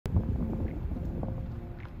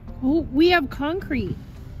Oh, we have concrete.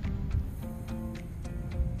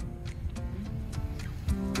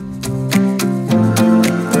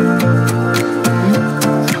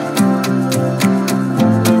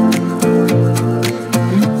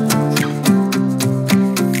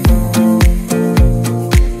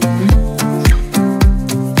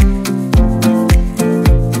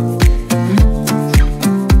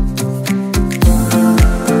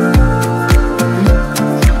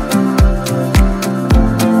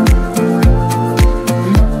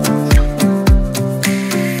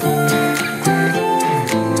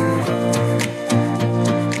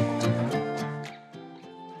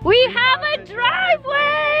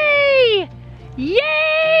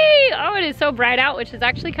 So bright out, which is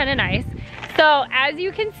actually kind of nice. So as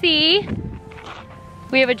you can see,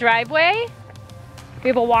 we have a driveway, we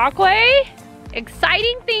have a walkway.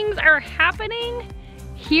 Exciting things are happening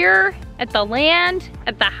here at the land,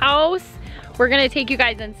 at the house. We're gonna take you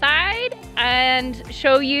guys inside and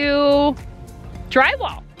show you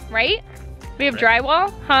drywall, right? We have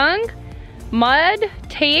drywall hung, mud,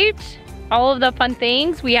 taped, all of the fun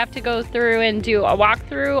things. We have to go through and do a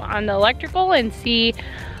walkthrough on the electrical and see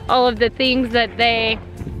all of the things that they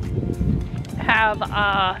have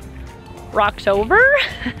rocked over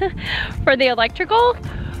for the electrical.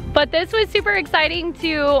 But this was super exciting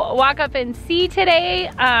to walk up and see today.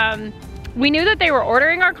 We knew that they were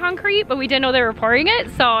ordering our concrete, but we didn't know they were pouring it.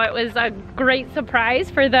 So it was a great surprise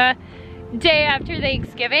for the day after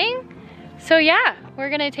Thanksgiving. So yeah, we're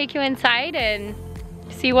gonna take you inside and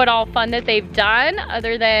see what all fun that they've done,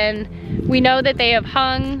 other than we know that they have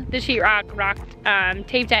hung the sheetrock,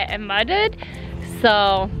 taped it, and mudded.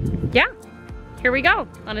 So yeah, here we go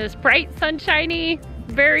on this bright, sunshiny,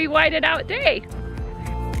 very whited out day.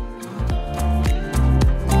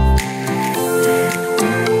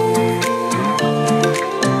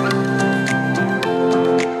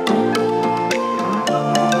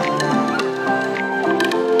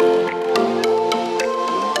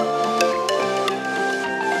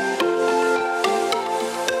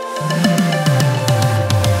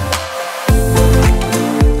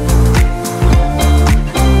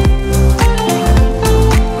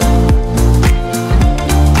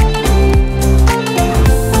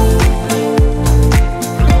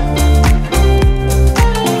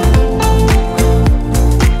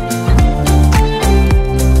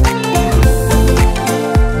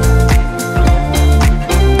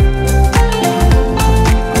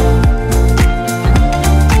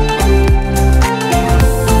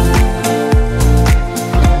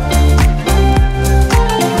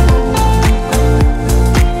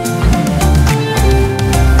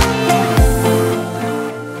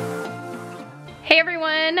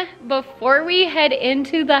 Before we head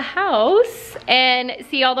into the house and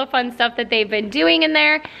see all the fun stuff that they've been doing in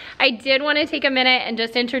there, I did want to take a minute and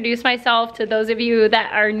just introduce myself to those of you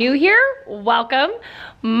that are new here. Welcome.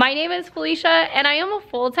 My name is Felicia and I am a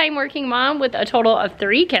full-time working mom with a total of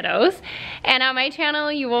 3 kiddos. And on my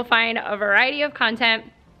channel, you will find a variety of content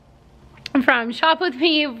from shop with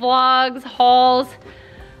me, vlogs, hauls,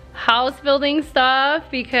 house building stuff,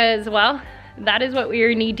 because well, that is what we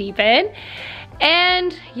are knee deep in.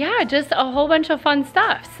 And yeah, just a whole bunch of fun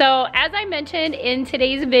stuff. So as I mentioned in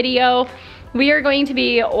today's video, we are going to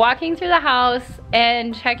be walking through the house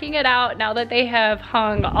and checking it out now that they have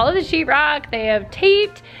hung all of the sheetrock, they have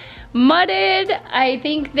taped, mudded. I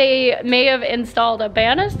think they may have installed a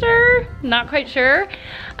banister, not quite sure.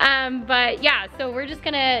 But yeah, so we're just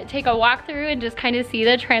gonna take a walk through and just kind of see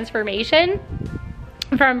the transformation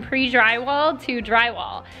from pre-drywall to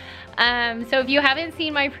drywall. So if you haven't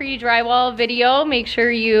seen my pre-drywall video, make sure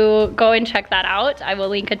you go and check that out. I will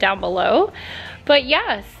link it down below. But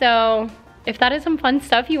yeah, so if that is some fun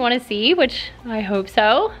stuff you want to see, which I hope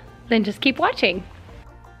so, then just keep watching.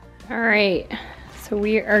 All right, so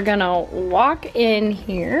we are gonna walk in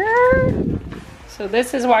here. So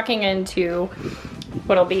this is walking into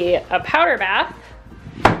what'll be a powder bath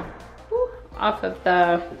off of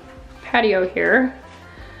the patio here.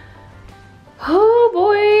 Oh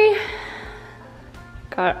boy,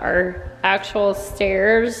 got our actual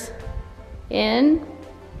stairs in.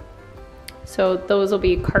 So those will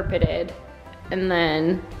be carpeted and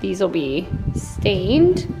then these will be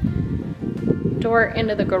stained. Door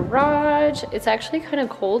into the garage. It's actually kind of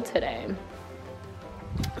cold today.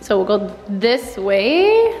 So we'll go this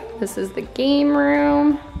way. This is the game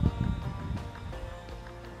room.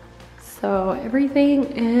 So everything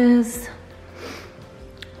is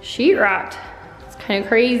sheetrocked. Kind of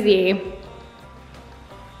crazy.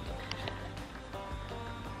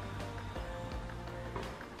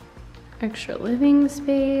 Extra living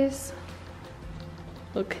space.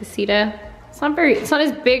 Little casita it's not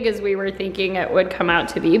as big as we were thinking it would come out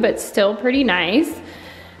to be, but still pretty nice.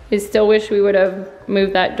 I still wish we would have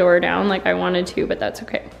moved that door down like I wanted to, but that's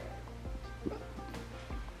okay.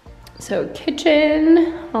 So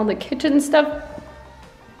kitchen, all the kitchen stuff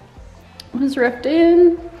was roughed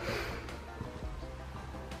in.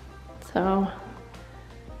 So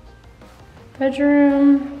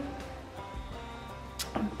bedroom,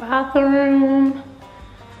 bathroom.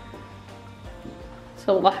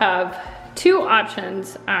 So we'll have two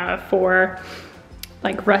options for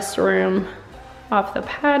like restroom off the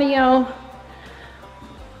patio.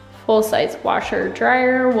 Full-size washer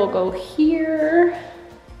dryer will go here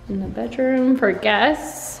in the bedroom for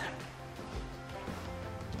guests.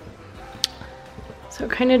 So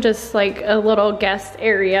kind of just like a little guest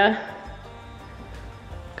area,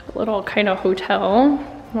 a little kind of hotel.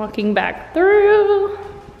 Walking back through,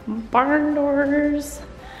 barn doors.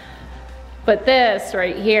 But this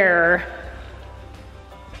right here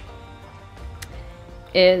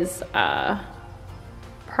is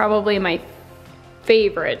probably my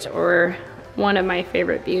favorite, or one of my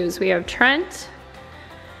favorite views. We have Trent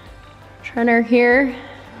are here.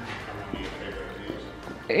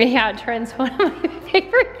 Yeah, Trent's one of my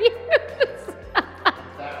favorite views.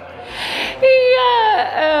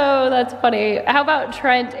 Yeah, oh, that's funny. How about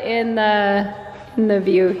Trent in the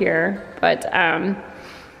view here? But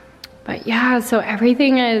yeah, so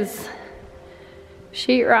everything is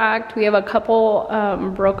sheetrocked. We have a couple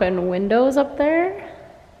broken windows up there.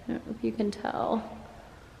 I don't know if you can tell.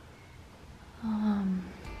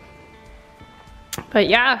 But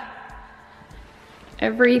yeah,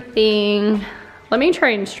 everything. Let me try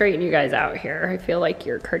and straighten you guys out here. I feel like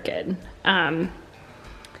you're crooked.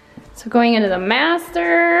 So going into the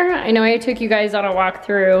master, I know I took you guys on a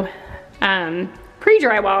walkthrough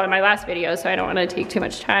pre-drywall in my last video, so I don't want to take too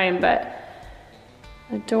much time, but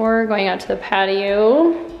the door going out to the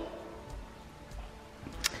patio.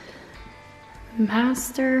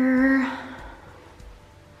 Master.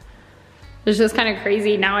 It's just kind of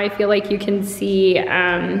crazy. Now I feel like you can see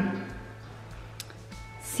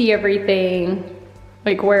everything,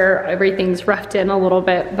 like where everything's roughed in a little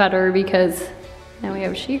bit better because now we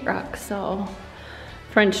have sheetrock. So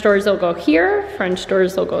French doors will go here, French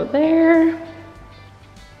doors will go there.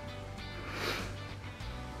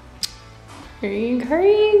 Very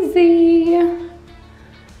crazy.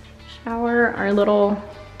 Shower, our little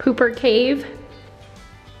pooper cave.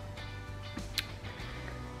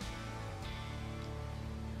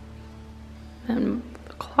 And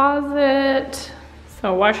the closet.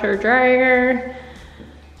 So washer, dryer.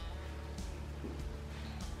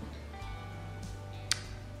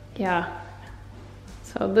 Yeah.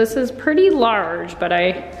 So this is pretty large, but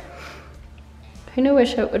I kind of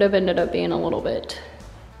wish it would have ended up being a little bit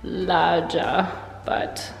larger,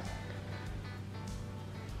 but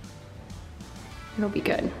it'll be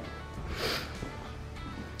good.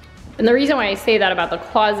 And the reason why I say that about the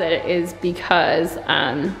closet is because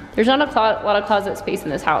there's not a lot of closet space in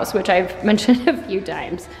this house, which I've mentioned a few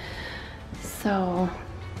times. So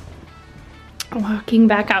walking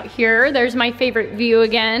back out here, there's my favorite view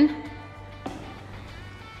again.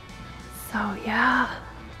 So yeah,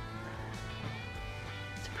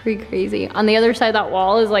 it's pretty crazy. On the other side of that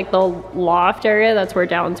wall is like the loft area. That's where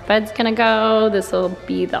Down's bed's gonna go. This will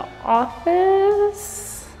be the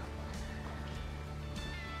office.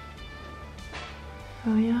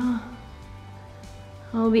 Oh yeah.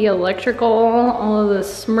 All the electrical, all of the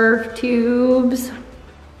Smurf tubes.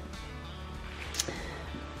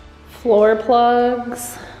 Floor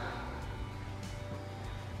plugs.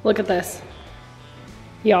 Look at this.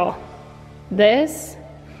 Y'all, this,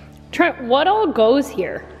 Trent, what all goes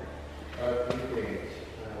here? A few things.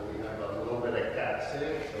 We have a little bit of cat 6,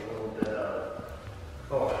 a little bit of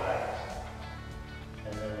coax,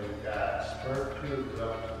 and then we've got Smurf tubes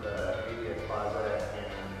up to the media closet and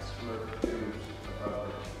Smurf tubes above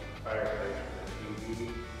the fireplace for the TV,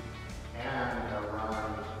 and a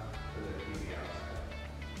run to the TV outside.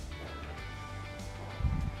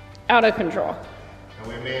 Out of control. And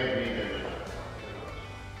we may have needed it.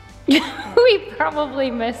 We probably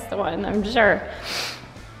missed one, I'm sure.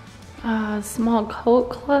 Small coat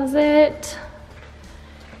closet.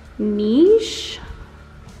 Niche.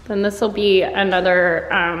 Then this will be another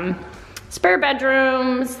spare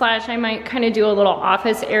bedroom slash I might kind of do a little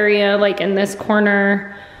office area like in this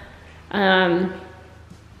corner. Not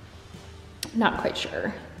quite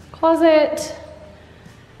sure. Closet.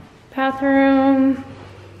 Bathroom.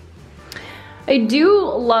 I do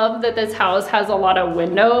love that this house has a lot of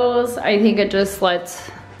windows. I think it just lets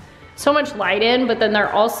so much light in, but then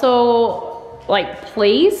they're also like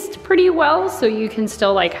placed pretty well, so you can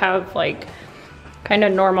still like have like kind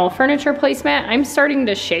of normal furniture placement. I'm starting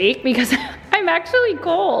to shake because I'm actually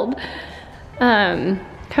cold.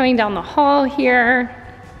 Coming down the hall here,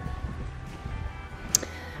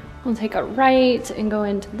 we'll take a right and go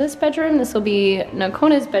into this bedroom. This will be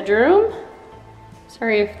Nakona's bedroom.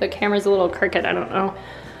 Sorry if the camera's a little crooked, I don't know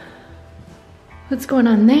what's going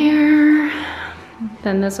on there.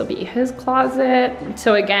 Then this will be his closet.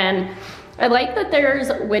 So again, I like that there's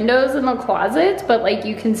windows in the closet, but like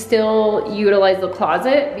you can still utilize the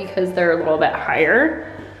closet because they're a little bit higher.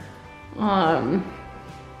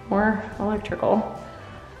 More electrical.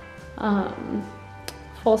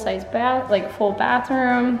 Full-size bath, like full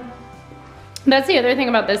bathroom. That's the other thing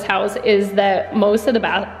about this house is that most of the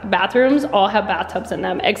bathrooms all have bathtubs in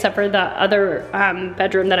them, except for the other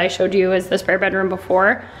bedroom that I showed you is the spare bedroom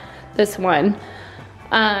before this one.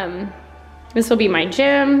 This will be my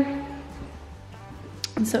gym.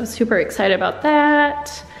 I'm so super excited about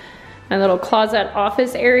that. My little closet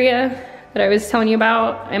office area that I was telling you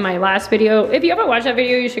about in my last video. If you haven't watched that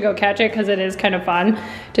video, you should go catch it because it is kind of fun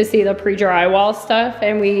to see the pre-drywall stuff,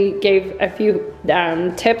 and we gave a few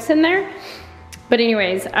tips in there. But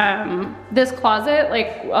anyways, this closet,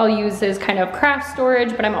 like I'll use as kind of craft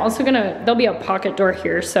storage, but I'm also there'll be a pocket door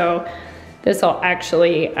here, so this will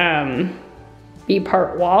actually be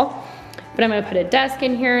part wall. But I'm gonna put a desk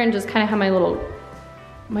in here and just kind of have my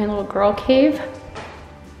little girl cave.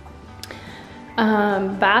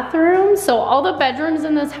 Bathroom. So all the bedrooms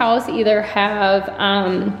in this house either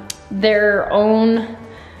have their own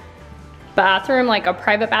bathroom, like a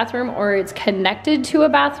private bathroom, or it's connected to a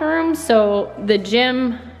bathroom. So the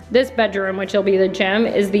gym, this bedroom, which will be the gym,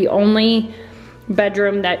 is the only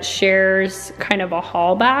bedroom that shares kind of a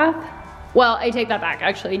hall bath. Well, I take that back.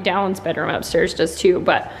 Actually, Dallin's bedroom upstairs does too,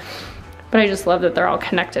 but I just love that they're all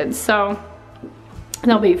connected. So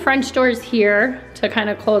there'll be French doors here to kind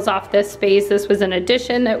of close off this space. This was an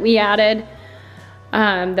addition that we added.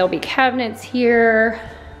 There'll be cabinets here,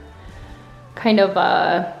 kind of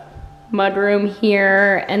a mudroom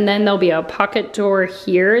here, and then there'll be a pocket door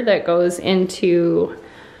here that goes into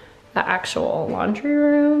the actual laundry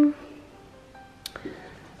room.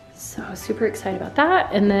 So super excited about that.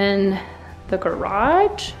 And then the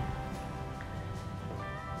garage.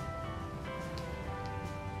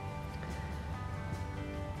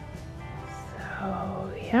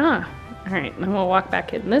 Yeah, all right, then we'll walk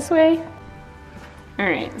back in this way. All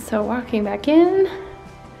right, so walking back in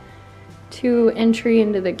to entry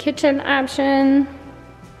into the kitchen option.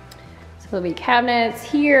 So there'll be cabinets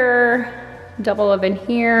here, double oven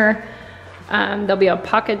here. There'll be a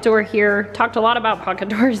pocket door here. Talked a lot about pocket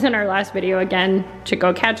doors in our last video. Again, should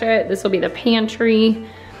go catch it. This will be the pantry.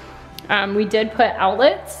 We did put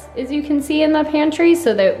outlets, as you can see, in the pantry,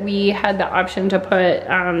 so that we had the option to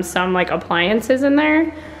put some like appliances in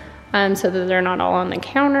there, so that they're not all on the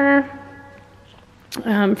counter.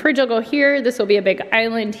 Fridge will go here. This will be a big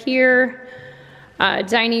island here.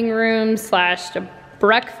 Dining room slash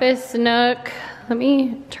breakfast nook. Let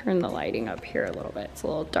me turn the lighting up here a little bit. It's a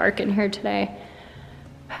little dark in here today.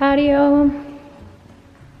 Patio.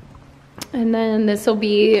 And then this will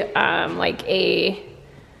be like a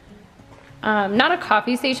not a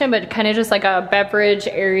coffee station, but kind of just like a beverage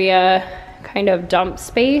area, kind of dump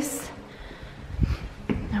space.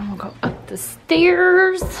 And we'll go up the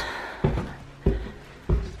stairs.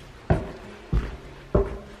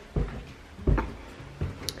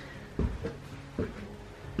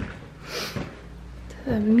 To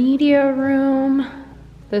the media room.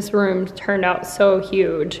 This room turned out so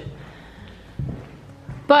huge.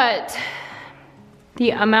 But the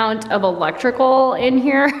amount of electrical in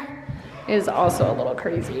here is also a little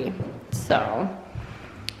crazy. So,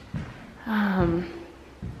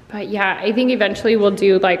 but yeah, I think eventually we'll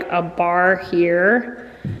do like a bar here.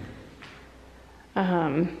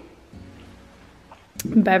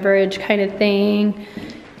 Beverage kind of thing.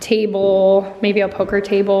 Table, maybe a poker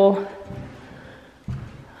table.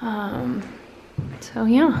 So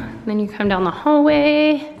yeah, then you come down the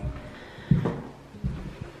hallway.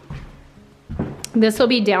 This will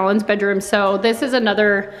be Dallin's bedroom. So this is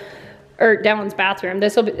another, or Dallin's bathroom.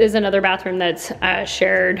 This is another bathroom that's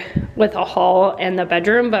shared with a hall and the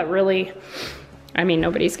bedroom, but really, I mean,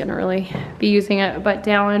 nobody's gonna really be using it but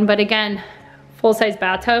Dallin. But again, full-size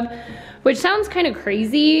bathtub, which sounds kind of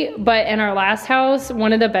crazy, but in our last house,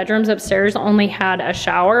 one of the bedrooms upstairs only had a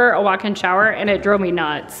shower, a walk-in shower, and it drove me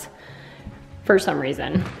nuts for some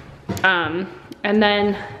reason. And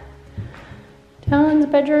then Dallin's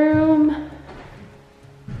bedroom.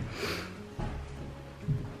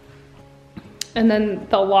 and then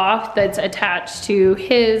the loft that's attached to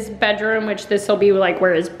his bedroom, which this will be like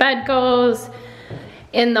where his bed goes.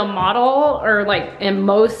 In the model, or like in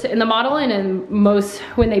the model and in most,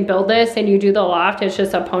 when they build this and you do the loft, it's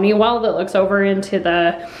just a pony well that looks over into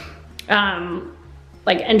the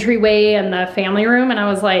like entryway and the family room. And I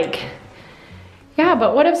was like, yeah,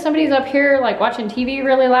 but what if somebody's up here like watching TV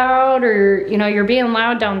really loud, or you know, you're being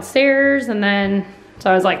loud downstairs? And then,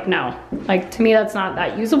 so I was like, no, like to me that's not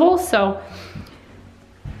that usable. So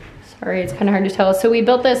sorry, it's kind of hard to tell. So we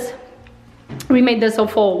built this, we made this a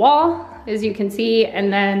full wall, as you can see,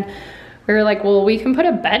 and then we were like, well, we can put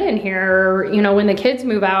a bed in here, or, you know, when the kids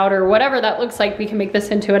move out or whatever that looks like, we can make this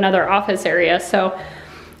into another office area. So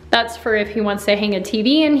that's for if he wants to hang a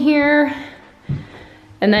TV in here.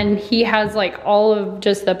 And then he has like all of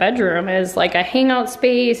just the bedroom is like a hangout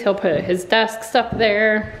space. He'll put his desk stuff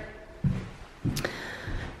there.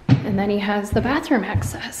 And then he has the bathroom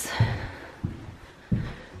access.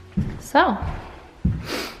 So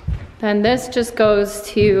then this just goes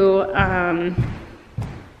to,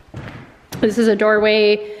 this is a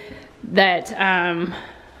doorway that,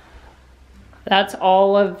 that's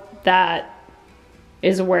all of that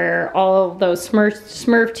is where all of those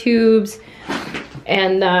Smurf tubes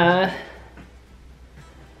and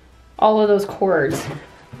all of those cords,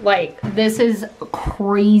 like this is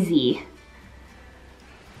crazy.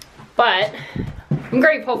 But I'm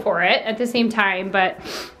grateful for it at the same time, but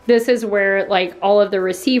this is where like all of the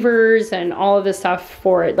receivers and all of the stuff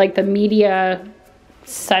for like the media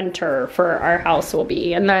center for our house will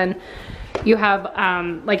be. And then you have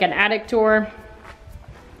like an attic door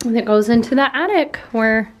that goes into the attic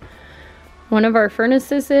where one of our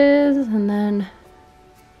furnaces is. And then,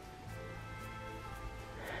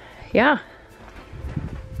 yeah.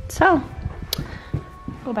 So,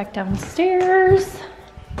 go back downstairs.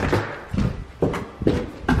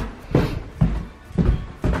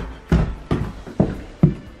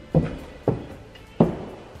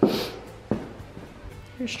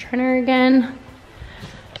 Here's Turner again.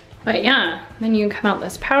 But yeah, then you come out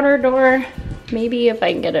this powder door. Maybe if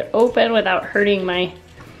I can get it open without hurting my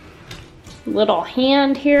little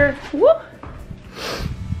hand here. Woo!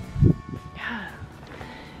 Yeah.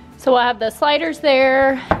 So we'll have the sliders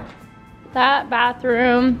there, that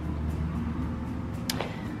bathroom,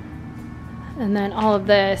 and then all of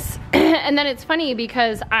this. And then it's funny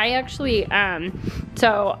because I actually,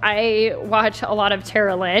 so I watch a lot of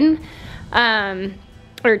Tara Lynn,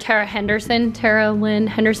 or Tara Lynn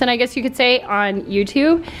Henderson, I guess you could say, on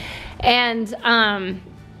YouTube. And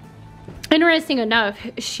interesting enough,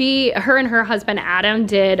 her and her husband Adam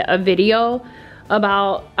did a video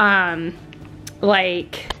about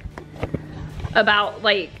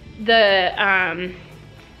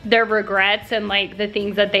their regrets and like the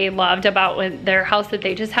things that they loved about their house that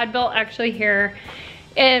they just had built, actually here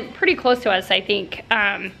and pretty close to us, I think.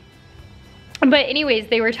 But anyways,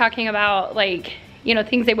 they were talking about like, you know,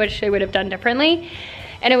 things they wish they would have done differently.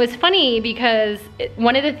 And it was funny because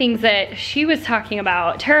one of the things that she was talking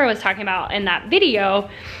about, Tara was talking about in that video,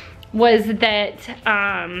 was that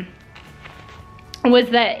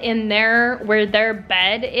in where their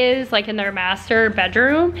bed is, like in their master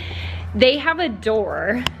bedroom, they have a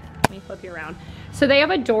door. Let me flip you around. So they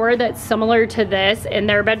have a door that's similar to this in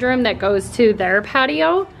their bedroom that goes to their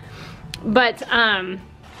patio. But I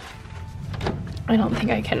don't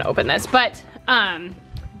think I can open this, but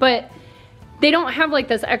they don't have like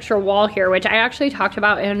this extra wall here, which I actually talked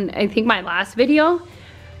about in, I think, my last video.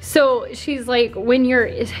 So she's like, when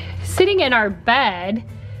you're sitting in our bed,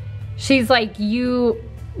 she's like, you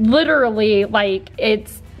literally, like,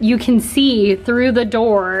 you can see through the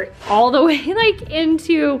door all the way like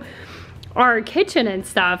into our kitchen and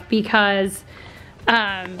stuff, because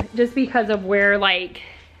just because of where like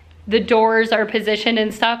the doors are positioned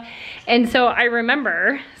and stuff. And so I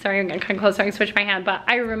remember, sorry, I'm gonna come close so I can switch my hand, but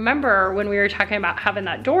I remember when we were talking about having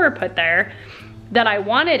that door put there, that I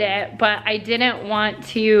wanted it, but I didn't want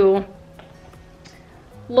to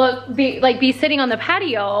be sitting on the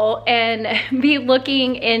patio and be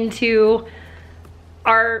looking into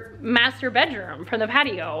our master bedroom from the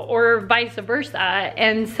patio, or vice versa.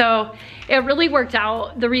 And so it really worked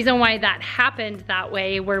out. The reason why that happened that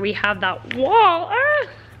way, where we have that wall,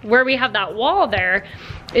 there,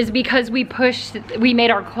 is because we made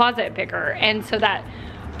our closet bigger. And so that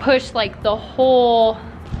pushed like the whole,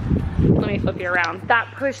 let me flip you around,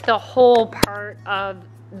 that pushed the whole part of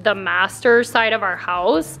the master side of our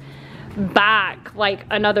house back like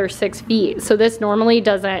another 6 feet. So this normally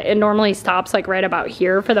normally stops like right about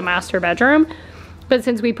here for the master bedroom. But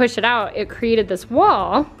since we pushed it out, it created this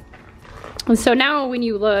wall. And so now when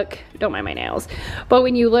you look, don't mind my nails, but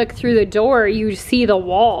when you look through the door, you see the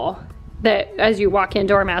wall that as you walk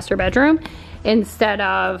into our master bedroom instead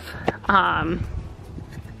of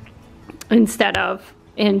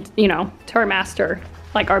in, you know, to our master,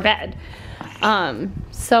 like our bed.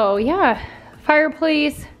 So yeah,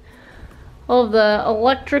 fireplace, all of the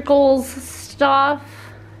electricals stuff.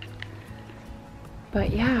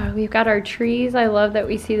 But yeah, we've got our trees. I love that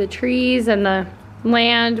we see the trees and the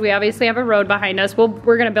land. We obviously have a road behind us.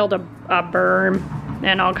 We're gonna build a berm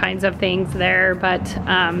and all kinds of things there, but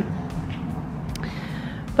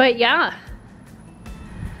yeah,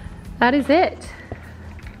 that is it.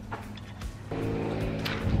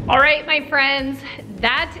 All right, my friends,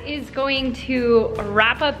 that is going to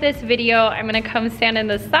wrap up this video. I'm gonna come stand in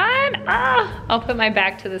the sun. I'll put my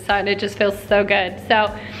back to the sun. It just feels so good.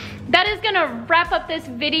 So that is gonna wrap up this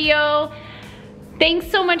video. Thanks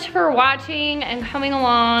so much for watching and coming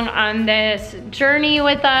along on this journey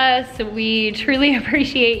with us. We truly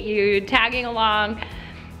appreciate you tagging along.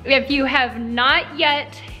 If you have not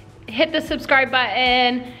yet, hit the subscribe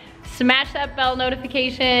button, smash that bell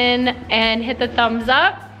notification, and hit the thumbs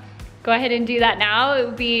up. Go ahead and do that now. It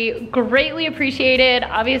would be greatly appreciated.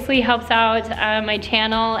 Obviously helps out my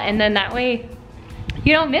channel, and then that way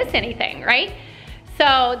you don't miss anything, right?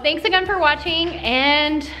 So thanks again for watching,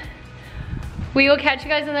 and we will catch you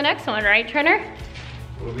guys in the next one, right, Trenner?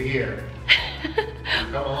 We'll be here.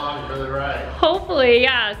 Come along for the ride. Hopefully,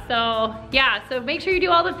 yeah. So make sure you do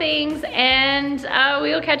all the things, and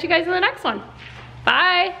we will catch you guys in the next one.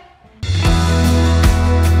 Bye.